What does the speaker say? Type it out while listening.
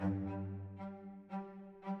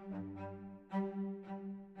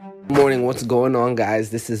Morning, what's going on,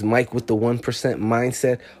 guys? This is Mike with the 1%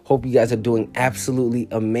 Mindset. Hope you guys are doing absolutely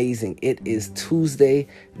amazing. It is Tuesday,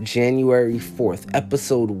 January 4th,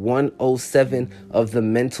 episode 107 of the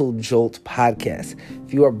Mental Jolt podcast.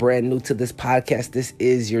 If you are brand new to this podcast, this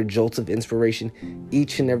is your jolt of inspiration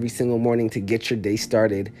each and every single morning to get your day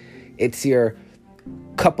started. It's your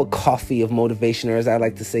cup of coffee of motivation, or as I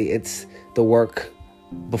like to say, it's the work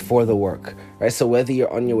before the work, right? So whether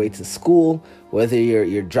you're on your way to school, whether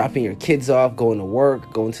you're dropping your kids off, going to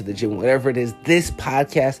work, going to the gym, whatever it is, this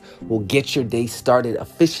podcast will get your day started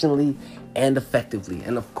efficiently and effectively.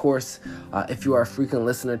 And of course, if you are a frequent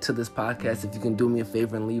listener to this podcast, if you can do me a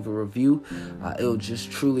favor and leave a review, it'll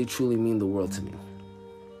just truly mean the world to me.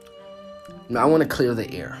 Now, I want to clear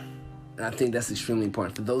the air, and I think that's extremely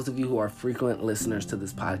important. For those of you who are frequent listeners to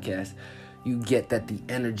this podcast, you get that the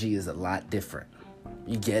energy is a lot different.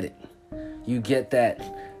 You get it. You get that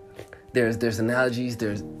there's analogies,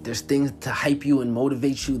 there's things to hype you and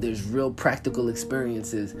motivate you. There's real practical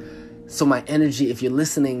experiences. So my energy, if you're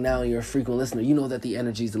listening now, you're a frequent listener, you know that the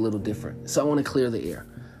energy is a little different. So I want to clear the air.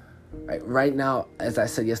 Right now, as I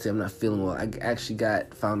said yesterday, I'm not feeling well. I actually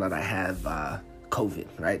found out I have COVID,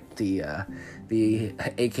 right? The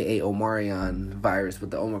AKA Omarion virus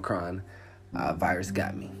with the Omicron virus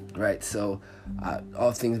got me, right? So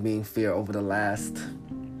all things being fair, over the last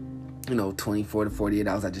 24 to 48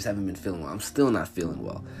 hours, I just haven't been feeling well. I'm still not feeling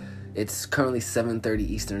well. It's currently 7:30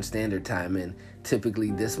 Eastern Standard Time, and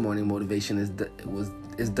typically this morning motivation is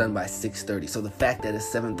done by 6:30. So the fact that it's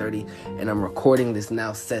 7:30 and I'm recording this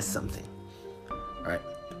now says something, right?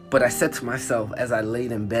 But I said to myself as I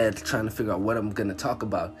laid in bed trying to figure out what I'm going to talk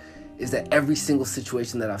about, is that every single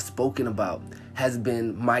situation that I've spoken about has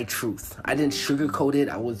been my truth. I didn't sugarcoat it.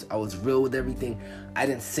 I was real with everything. I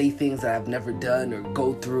didn't say things that I've never done or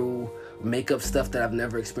go through, make up stuff that I've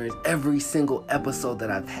never experienced. Every single episode that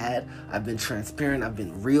I've had, I've been transparent. I've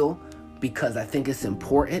been real because I think it's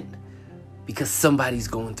important, because somebody's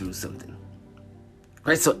going through something,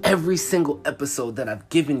 right? So every single episode that I've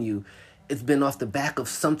given you, it's been off the back of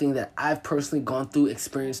something that I've personally gone through,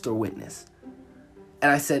 experienced, or witnessed. And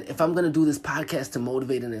I said, if I'm going to do this podcast to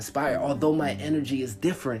motivate and inspire, although my energy is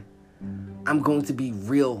different, I'm going to be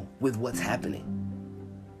real with what's happening.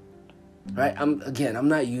 Right? I'm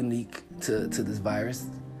not unique to this virus.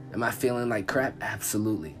 Am I feeling like crap?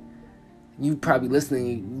 Absolutely. You probably listening,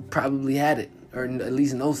 you probably had it, or at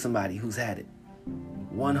least know somebody who's had it.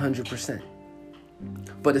 100%.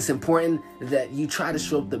 But it's important that you try to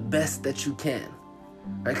show up the best that you can.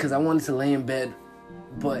 Right? Because I wanted to lay in bed,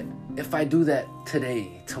 but if I do that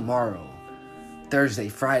today, tomorrow, Thursday,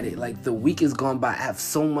 Friday, like the week is gone by, I have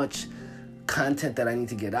so much content that I need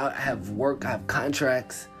to get out. I have work, I have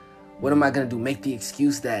contracts. What am I going to do? Make the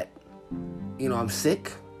excuse that, I'm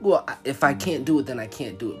sick? Well, if I can't do it, then I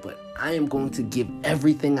can't do it. But I am going to give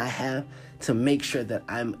everything I have to make sure that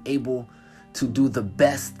I'm able to do the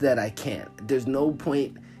best that I can. There's no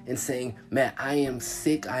point in saying, man, I am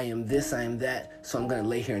sick, I am this, I am that, so I'm going to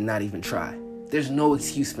lay here and not even try. There's no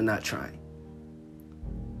excuse for not trying.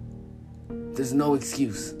 There's no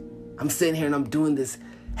excuse. I'm sitting here and I'm doing this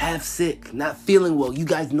half sick, not feeling well. You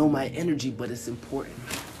guys know my energy, but it's important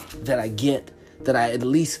that I at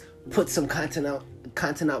least put some content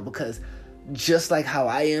out, because just like how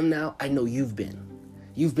I am now, I know you've been.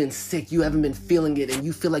 You've been sick. You haven't been feeling it, and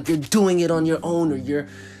you feel like you're doing it on your own, or you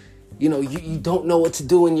don't know what to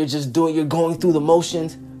do, and you're going through the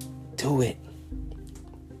motions. Do it.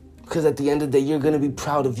 Because at the end of the day, you're going to be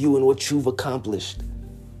proud of you and what you've accomplished.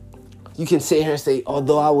 You can sit here and say,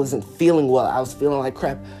 although I wasn't feeling well, I was feeling like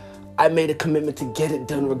crap, I made a commitment to get it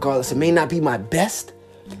done regardless. It may not be my best,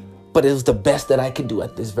 but it was the best that I could do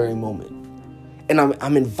at this very moment. And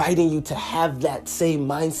I'm inviting you to have that same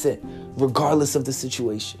mindset regardless of the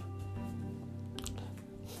situation.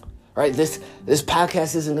 All right, this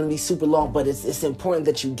podcast isn't going to be super long, but it's important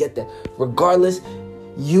that you get that. Regardless,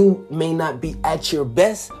 you may not be at your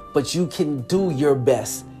best, but you can do your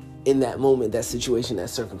best in that moment, that situation, that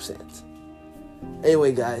circumstance.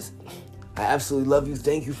 Anyway, guys, I absolutely love you.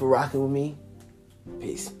 Thank you for rocking with me.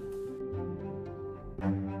 Peace.